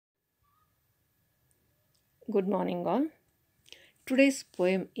Good morning, all. Today's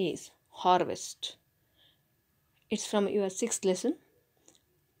poem is Harvest. It's from your sixth lesson.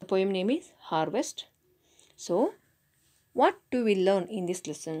 The poem name is Harvest. So, what do we learn in this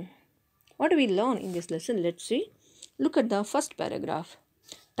lesson? What do we learn in this lesson? Let's see. Look at the first paragraph.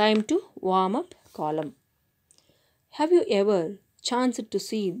 Time to warm up column. Have you ever chanced to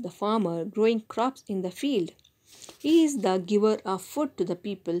see the farmer growing crops in the field? He is the giver of food to the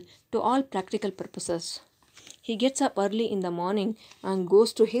people to all practical purposes. He gets up early in the morning and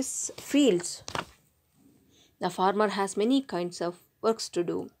goes to his fields. The farmer has many kinds of works to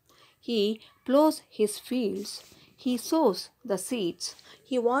do. He plows his fields. He sows the seeds.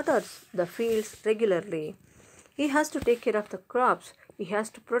 He waters the fields regularly. He has to take care of the crops. He has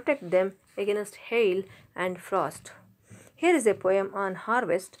to protect them against hail and frost. Here is a poem on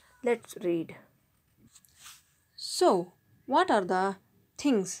harvest. Let's read. So, what are the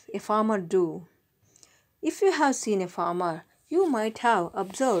things a farmer do? If you have seen a farmer, you might have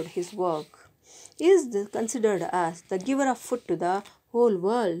observed his work. He is considered as the giver of food to the whole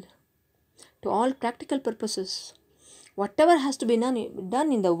world, to all practical purposes. Whatever has to be done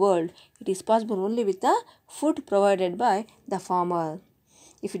in the world, it is possible only with the food provided by the farmer.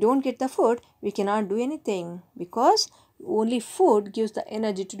 If we don't get the food, we cannot do anything because only food gives the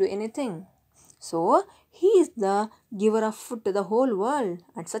energy to do anything. So, he is the giver of food to the whole world,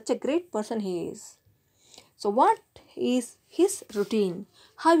 and such a great person he is. So, what is his routine?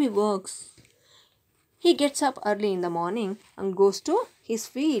 How he works? He gets up early in the morning and goes to his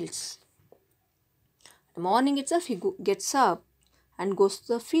fields. The morning itself, he gets up and goes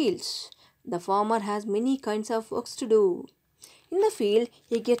to the fields. The farmer has many kinds of works to do. In the field,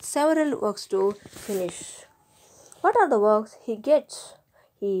 he gets several works to finish. What are the works he gets?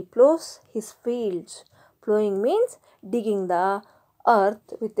 He plows his fields. Plowing means digging the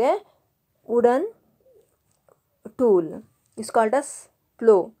earth with a wooden tool. It's called as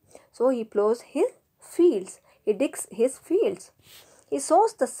plow. So he plows his fields. He digs his fields. He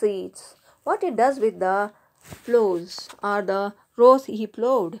sows the seeds. What he does with the plows or the rows he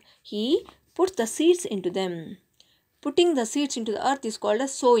plowed, he puts the seeds into them. Putting the seeds into the earth is called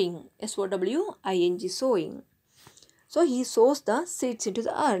as sowing. S-O-W-I-N-G, sowing. So he sows the seeds into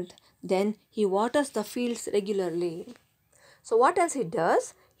the earth. Then he waters the fields regularly. So what else he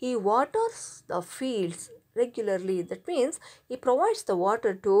does? He waters the fields regularly. That means he provides the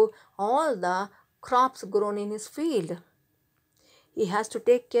water to all the crops grown in his field. He has to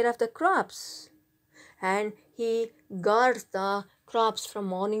take care of the crops. And he guards the crops from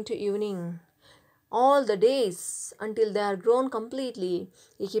morning to evening. All the days until they are grown completely.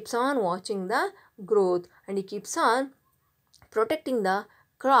 He keeps on watching the growth and he keeps on protecting the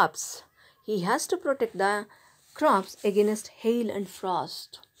crops. He has to protect the crops against hail and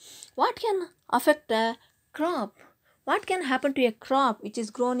frost. What can affect a crop? What can happen to a crop which is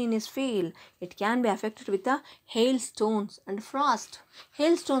grown in his field? It can be affected with the hailstones and frost.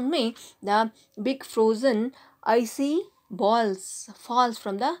 Hailstone means the big frozen icy balls falls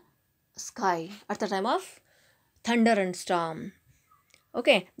from the sky at the time of thunder and storm.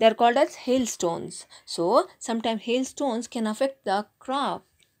 Okay, they are called as hailstones. So, sometimes hailstones can affect the crop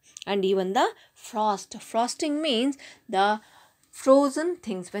and even the frost. Frosting means the frozen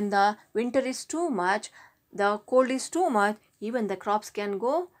things. When the winter is too much, the cold is too much, even the crops can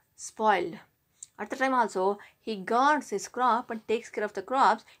go spoiled. At the time also, he guards his crop and takes care of the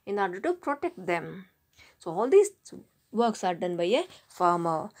crops in order to protect them. So, all these works are done by a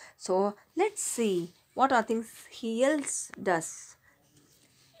farmer. So, let's see what are things he else does.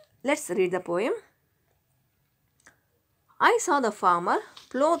 Let's read the poem. I saw the farmer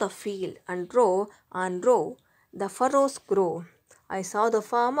plow the field and row on row the furrows grow. I saw the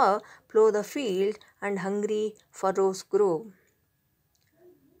farmer plow the field and hungry furrows grow.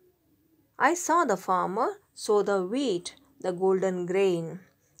 I saw the farmer sow the wheat, the golden grain,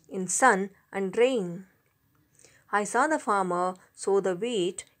 in sun and rain. I saw the farmer sow the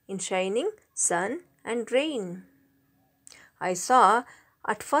wheat in shining sun and rain. I saw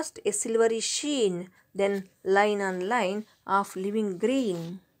at first a silvery sheen, then line on line of living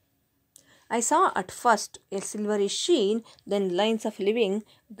green. I saw at first a silvery sheen, then lines of living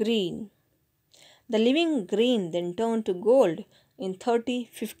green. The living green then turned to gold in 30,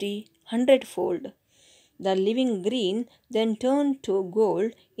 50, 100-fold. The living green then turned to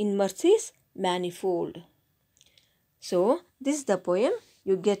gold in mercies manifold. So, this is the poem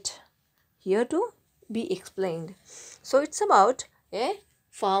you get here to be explained. So, it's about a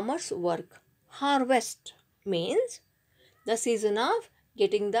farmer's work. Harvest means the season of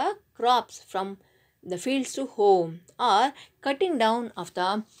getting the crops from the fields to home or cutting down of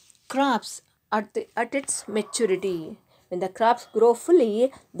the crops at its maturity. When the crops grow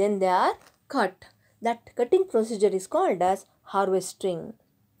fully, then they are cut. That cutting procedure is called as harvesting.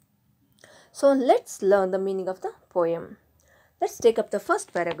 So let's learn the meaning of the poem. Let's take up the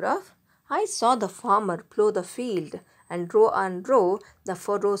first paragraph. I saw the farmer plough the field, and row on row the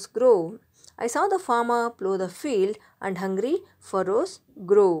furrows grow. I saw the farmer plough the field, and hungry furrows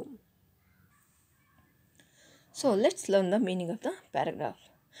grow. So let's learn the meaning of the paragraph.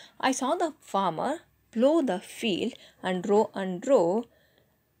 I saw the farmer plough the field, and row on row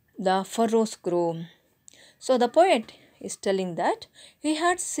the furrows grow. So the poet is telling that he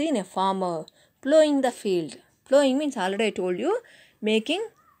had seen a farmer ploughing the field. Ploughing means, already I told you, making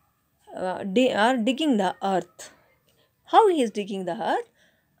or digging the earth. How he is digging the earth?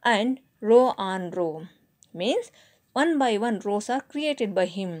 And row on row means one by one rows are created by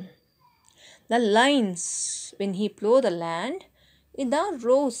him. The lines, when he plough the land, the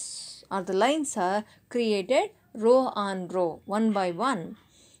rows or the lines are created row on row, one by one.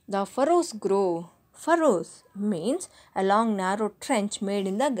 The furrows grow. Furrows means a long narrow trench made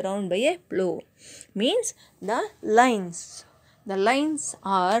in the ground by a plough. Means the lines. The lines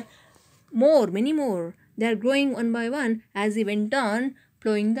are many more. They are growing one by one as he went on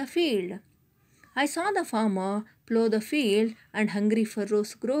ploughing the field. I saw the farmer plough the field, and hungry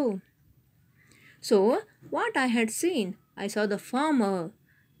furrows grow. So, what I had seen, I saw the farmer,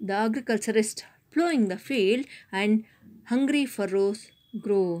 the agriculturist, ploughing the field, and hungry furrows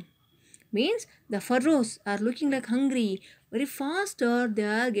grow. Means the furrows are looking like hungry, very faster they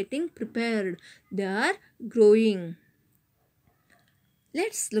are getting prepared, they are growing.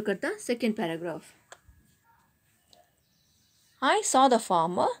 Let's look at the second paragraph. I saw the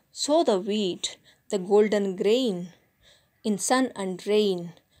farmer sow the wheat, the golden grain, in sun and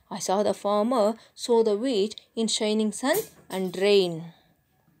rain. I saw the farmer sow the wheat in shining sun and rain.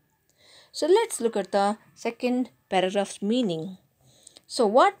 So let's look at the second paragraph's meaning. So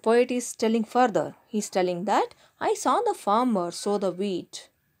what poet is telling further? He is telling that I saw the farmer sow the wheat.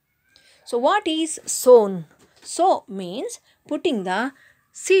 So what is sown? Sow means putting the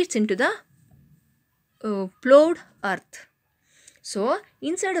seeds into the plowed earth. So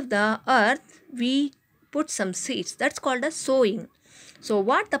inside of the earth we put some seeds. That's called as sowing. So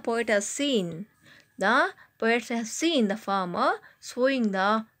what the poet has seen? The poet has seen the farmer sowing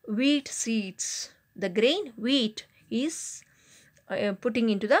the wheat seeds. The grain wheat is putting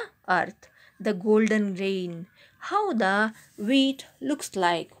into the earth. The golden grain. How the wheat looks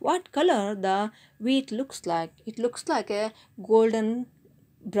like. What color the wheat looks like. It looks like a golden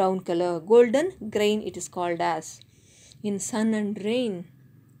brown color. Golden grain it is called as. In sun and rain.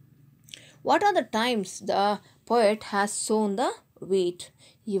 What are the times the poet has sown the wheat?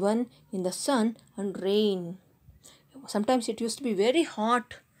 Even in the sun and rain. Sometimes it used to be very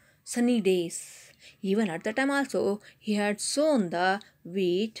hot, sunny days. Even at the time also, he had sown the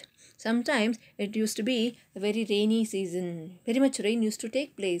wheat. Sometimes it used to be a very rainy season. Very much rain used to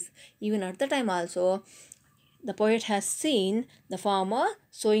take place. Even at the time also, the poet has seen the farmer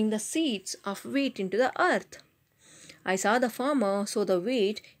sowing the seeds of wheat into the earth. I saw the farmer sow the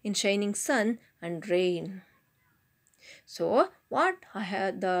wheat in shining sun and rain. So, what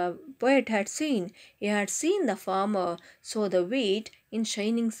the poet had seen? He had seen the farmer sow the wheat in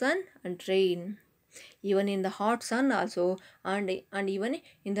shining sun and rain. Even in the hot sun also, and even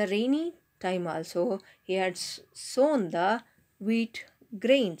in the rainy time also, he had sown the wheat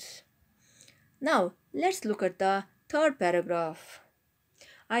grains. Now, let's look at the third paragraph.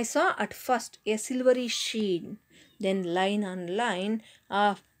 I saw at first a silvery sheen, then line on line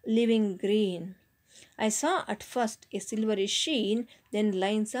of living green. I saw at first a silvery sheen, then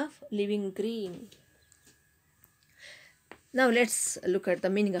lines of living green. Now let's look at the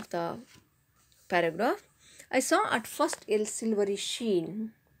meaning of the paragraph. I saw at first a silvery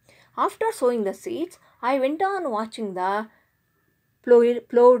sheen. After sowing the seeds, I went on watching the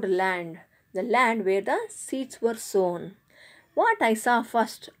plowed land, the land where the seeds were sown. What I saw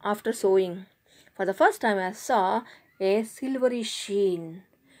first after sowing? For the first time I saw a silvery sheen.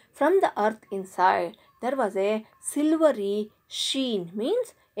 From the earth inside, there was a silvery sheen,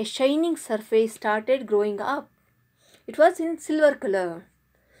 means a shining surface started growing up. It was in silver color.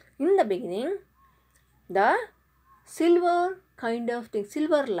 In the beginning, the silver kind of thing,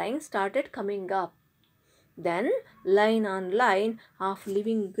 silver line started coming up. Then line on line of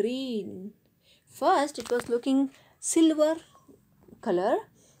living green. First it was looking silver color.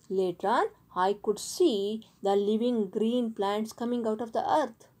 Later on I could see the living green plants coming out of the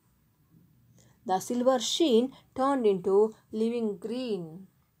earth. The silver sheen turned into living green.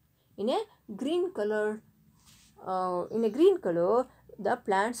 In a green color, the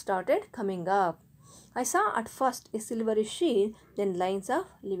plant started coming up. I saw at first a silvery sheen, then lines of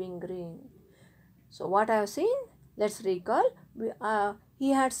living green. So what I have seen? Let's recall.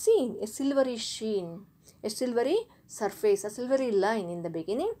 He had seen a silvery sheen, a silvery surface, a silvery line in the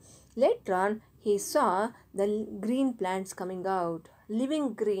beginning. Later on, he saw the green plants coming out,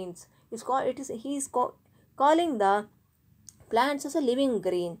 living greens. He is calling the plants as a living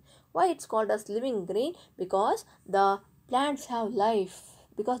green. Why it's called as living green? Because the plants have life,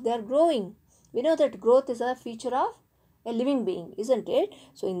 because they are growing. We know that growth is a feature of a living being, isn't it?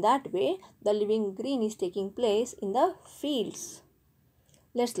 So in that way, the living green is taking place in the fields.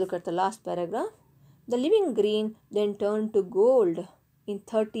 Let's look at the last paragraph. The living green then turned to gold in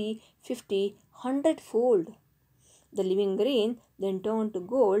 30, 50, 100 fold. The living green then turned to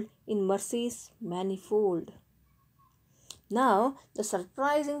gold in mercies manifold. Now, the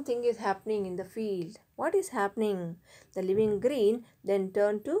surprising thing is happening in the field. What is happening? The living green then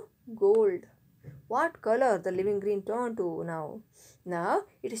turned to gold. What color the living green turned to now? Now,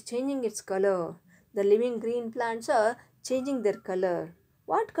 it is changing its color. The living green plants are changing their color.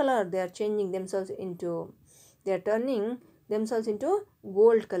 What color they are changing themselves into? They are turning themselves into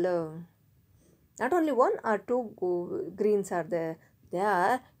gold color. Not only one or two greens are there. They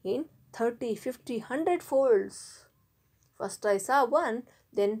are in 30, 50, 100 folds. First I saw one,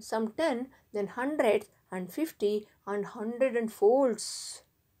 then some 10, then 100 and 50 and 100 and folds.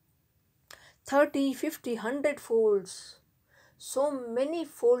 30, 50, 100 folds. So many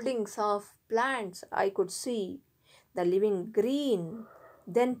foldings of plants I could see. The living green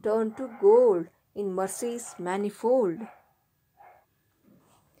then turned to gold in mercies manifold.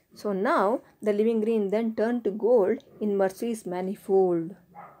 So now the living green then turned to gold in mercies manifold.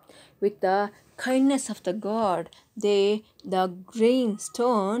 With the kindness of the God, the grains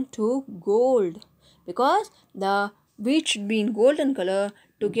turn to gold, because the wheat should be in golden color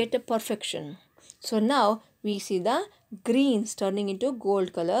to get a perfection. So now we see the greens turning into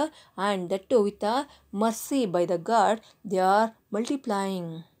gold color, and that too with the mercy by the God, they are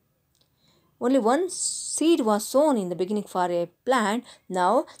multiplying. Only one seed was sown in the beginning for a plant.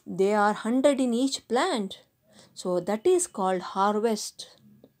 Now there are 100 in each plant. So that is called harvest.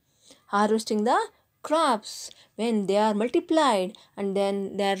 Harvesting the crops. When they are multiplied and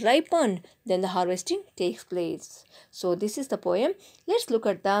then they are ripened, then the harvesting takes place. So this is the poem. Let's look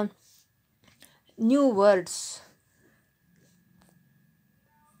at the new words.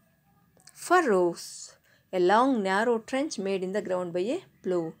 Furrows. A long narrow trench made in the ground by a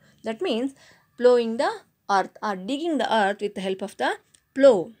plow. That means plowing the earth or digging the earth with the help of the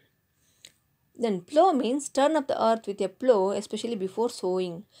plow. Then plow means turn up the earth with a plow, especially before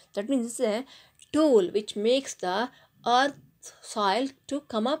sowing. That means it's a tool which makes the earth soil to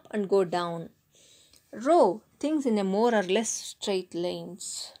come up and go down. Row things in a more or less straight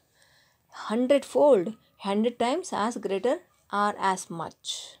lines. 100-fold, 100 times as greater or as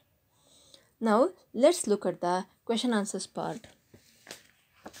much. Now let's look at the question answers part.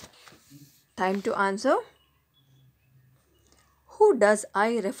 Time to answer. Who does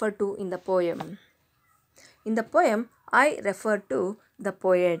I refer to in the poem? In the poem, I refer to the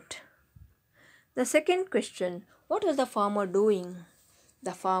poet. The second question, what was the farmer doing?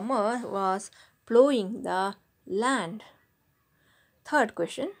 The farmer was plowing the land. Third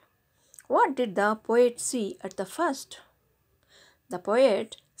question, what did the poet see at the first? The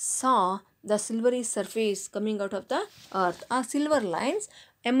poet saw the silvery surface coming out of the earth, or silver lines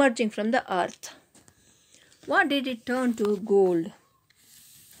emerging from the earth. What did it turn to? Gold.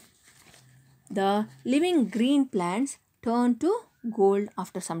 The living green plants turn to gold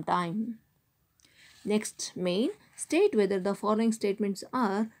after some time. Next main, state whether the following statements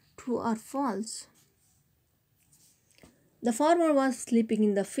are true or false. The farmer was sleeping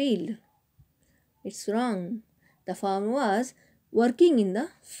in the field. It's wrong. The farmer was working in the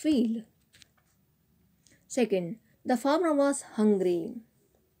field. Second, the farmer was hungry.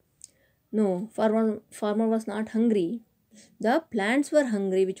 No, farmer was not hungry. The plants were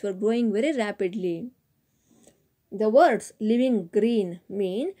hungry, which were growing very rapidly. The words living green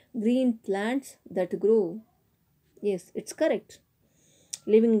mean green plants that grow. Yes, it's correct.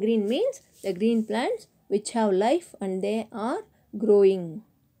 Living green means the green plants which have life and they are growing.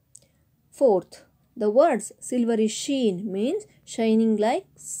 Fourth, the words silvery sheen means shining like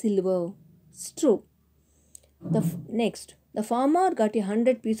silver. It's true. Next, the farmer got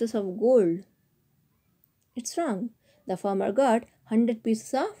 100 pieces of gold. It's wrong. The farmer got 100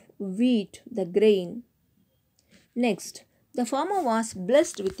 pieces of wheat, the grain. Next, the farmer was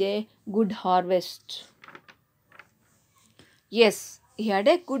blessed with a good harvest. Yes, he had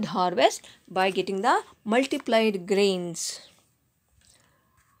a good harvest by getting the multiplied grains.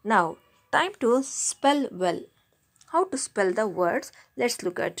 Now, time to spell well. How to spell the words? Let's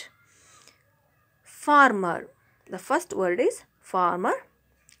look at farmer. The first word is farmer.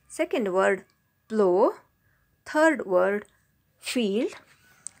 Second word plow. Third word field.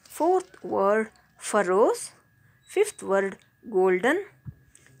 Fourth word furrows. Fifth word golden.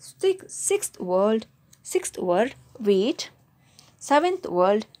 Sixth word wheat. Seventh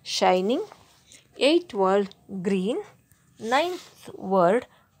word shining. Eighth word green. Ninth word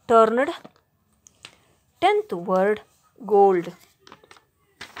turned. 10th word gold.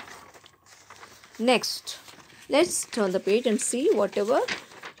 Next, let's turn the page and see whatever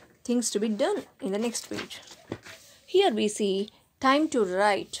things to be done in the next page. Here we see time to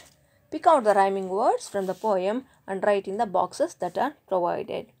write. Pick out the rhyming words from the poem and write in the boxes that are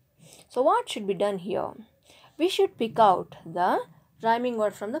provided. So what should be done here? We should pick out the rhyming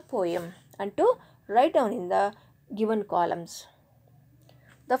word from the poem and to write down in the given columns.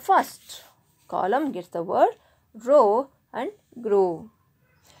 The first column gets the word row and grow.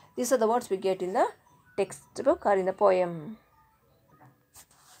 These are the words we get in the textbook or in the poem.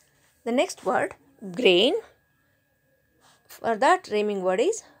 The next word grain. For that rhyming word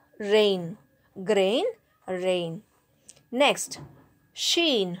is rain. Grain, rain. Next,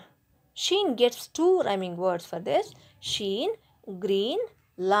 sheen. Sheen gets two rhyming words for this. Sheen, green,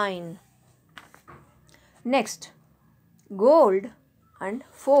 line. Next, gold and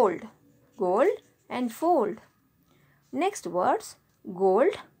fold. Gold and fold. Next words,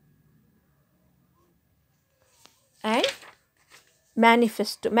 gold and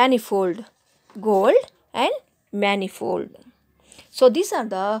manifold. Gold and manifold. So these are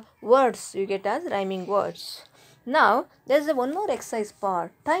the words you get as rhyming words. Now there is one more exercise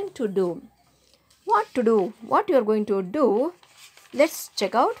part. Time to do. What to do? What you are going to do? Let's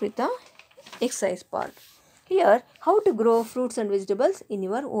check out with the exercise part. Here, how to grow fruits and vegetables in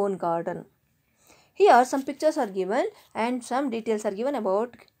your own garden. Here some pictures are given and some details are given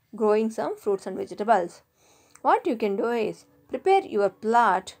about growing some fruits and vegetables. What you can do is prepare your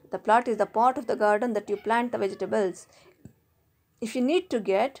plot. The plot is the part of the garden that you plant the vegetables. If you need to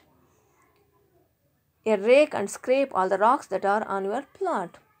get a rake and scrape all the rocks that are on your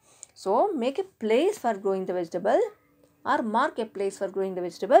plot. So make a place for growing the vegetable or mark a place for growing the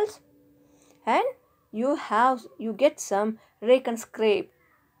vegetables, and you get some rake and scrape,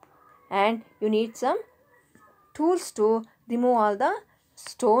 and you need some tools to remove all the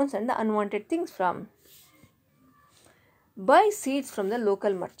stones and the unwanted things from. Buy seeds from the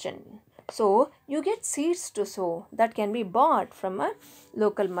local merchant. So you get seeds to sow that can be bought from a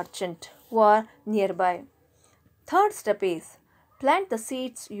local merchant who are nearby. Third step is plant the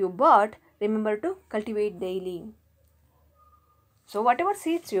seeds you bought. Remember to cultivate daily. So whatever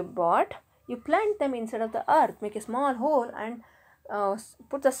seeds you bought, you plant them inside of the earth. Make a small hole and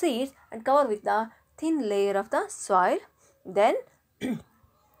put the seeds and cover with the thin layer of the soil. Then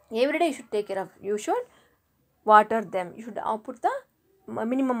every day you should take care of. You should water them. You should put the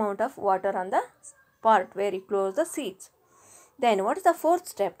minimum amount of water on the part where you close the seeds. Then what is the fourth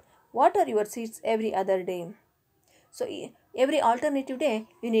step? Water your seeds every other day. So every alternative day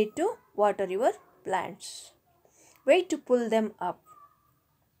you need to water your plants. Wait to pull them up.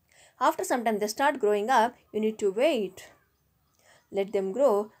 After some time they start growing up, you need to wait. Let them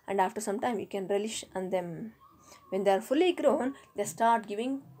grow, and after some time you can relish on them. When they are fully grown, they start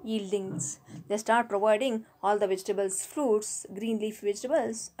giving yieldings. They start providing all the vegetables, fruits, green leaf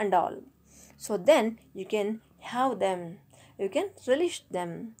vegetables and all. So then you can have them. You can relish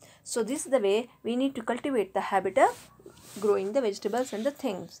them. So this is the way we need to cultivate the habit of growing the vegetables and the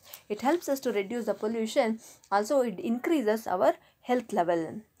things. It helps us to reduce the pollution. Also it increases our health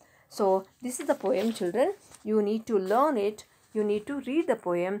level. So this is the poem, children. You need to learn it. You need to read the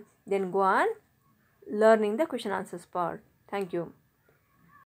poem. Then go on learning the question answers part. Thank you.